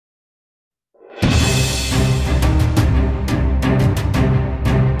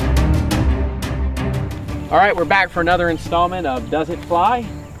All right, we're back for another installment of Does It Fly?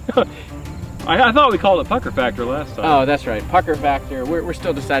 I thought we called it Pucker Factor last time. Oh, that's right, Pucker Factor. We're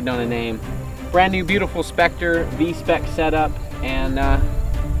still deciding on a name. Brand new, beautiful Specter, V-Spec setup, and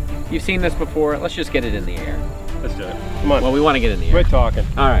you've seen this before. Let's just get it in the air. Let's do it. Come on. Well, we want to get in the air. We're talking.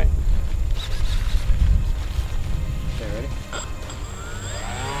 All right. Okay, ready?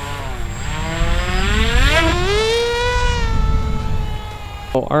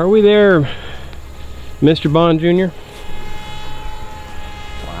 Oh, are we there, Mr. Bondjr?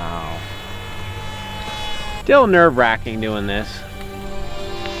 Wow. Still nerve-wracking doing this.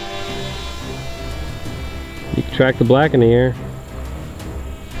 You can track the black in the air.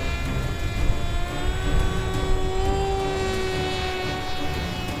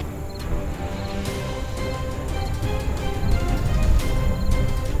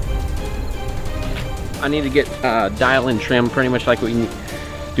 I need to get dial and trim pretty much like we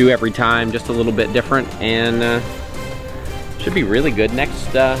do every time, just a little bit different, and should be really good next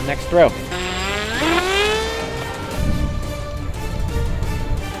throw.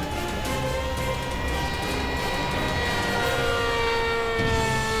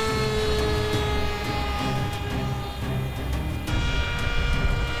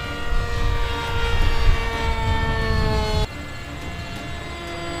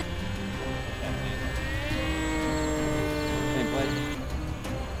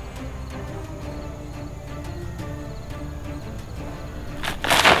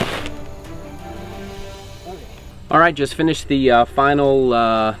 All right, just finished the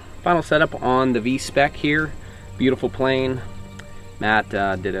final setup on the V-Spec here. Beautiful plane. Matt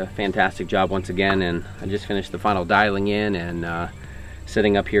did a fantastic job once again, and I just finished the final dialing in and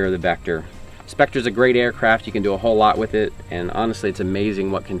setting up here the Vector. Spectre's a great aircraft. You can do a whole lot with it, and honestly, it's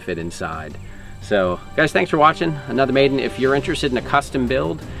amazing what can fit inside. So, guys, thanks for watching another Maiden. If you're interested in a custom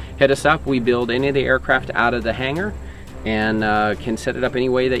build, hit us up. We build any of the aircraft out of the hangar and can set it up any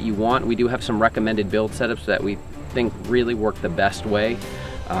way that you want. We do have some recommended build setups that we think really work the best way,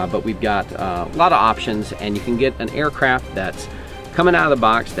 but we've got a lot of options, and you can get an aircraft that's coming out of the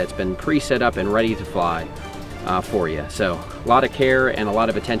box that's been pre-set up and ready to fly for you. So a lot of care and a lot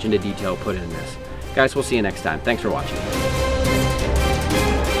of attention to detail put in this. Guys, we'll see you next time. Thanks for watching.